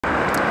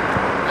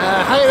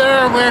Hi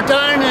there, we're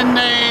down in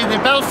the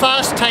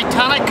Belfast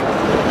Titanic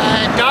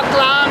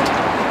dockland,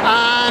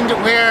 and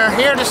we're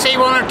here to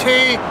see one or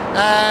two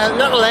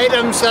little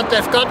items that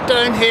they've got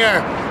down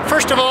here.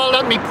 First of all,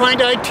 let me point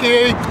out to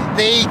you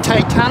the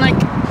Titanic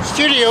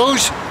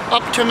studios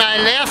up to my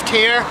left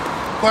here,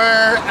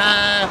 where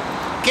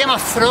Game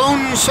of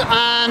Thrones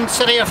and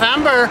City of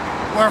Ember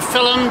were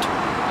filmed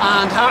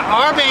and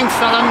are being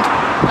filmed,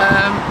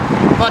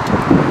 but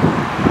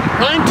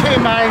round to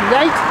my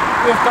right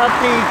we've got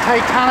the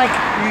Titanic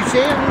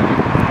Museum,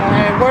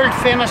 world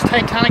famous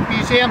Titanic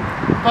Museum,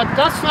 but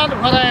that's not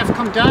what I have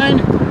come down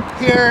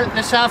here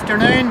this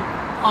afternoon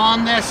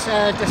on this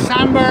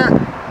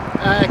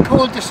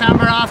cold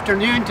December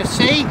afternoon to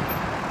see.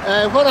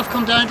 What I've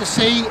come down to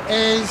see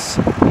is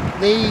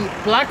the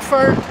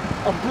Blackford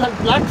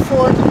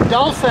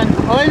Dolphin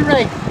oil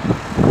rig.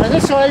 Now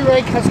this oil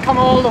rig has come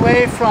all the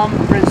way from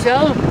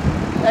Brazil.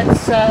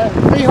 It's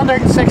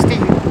 360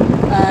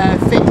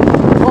 feet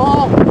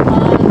tall,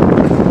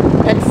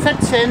 and it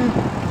fits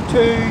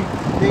into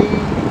the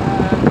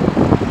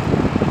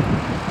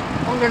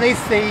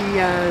underneath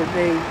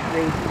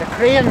the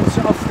cranes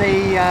of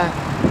the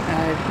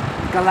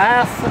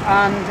Goliath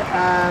and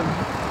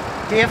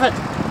David,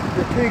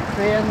 the two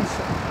cranes,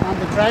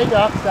 and the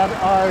drydock that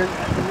are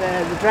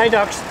the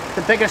drydocks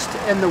the biggest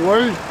in the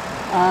world,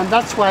 and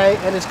that's why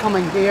it is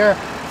coming here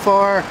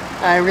for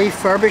a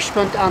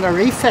refurbishment and a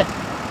refit.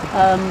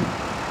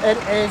 It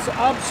is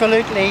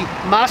absolutely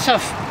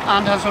massive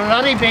and has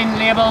already been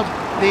labelled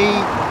the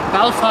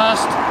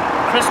Belfast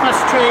Christmas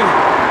Tree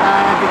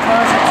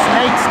because its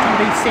lights can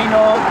be seen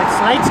all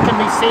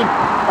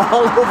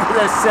over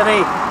the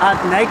city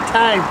at night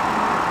time.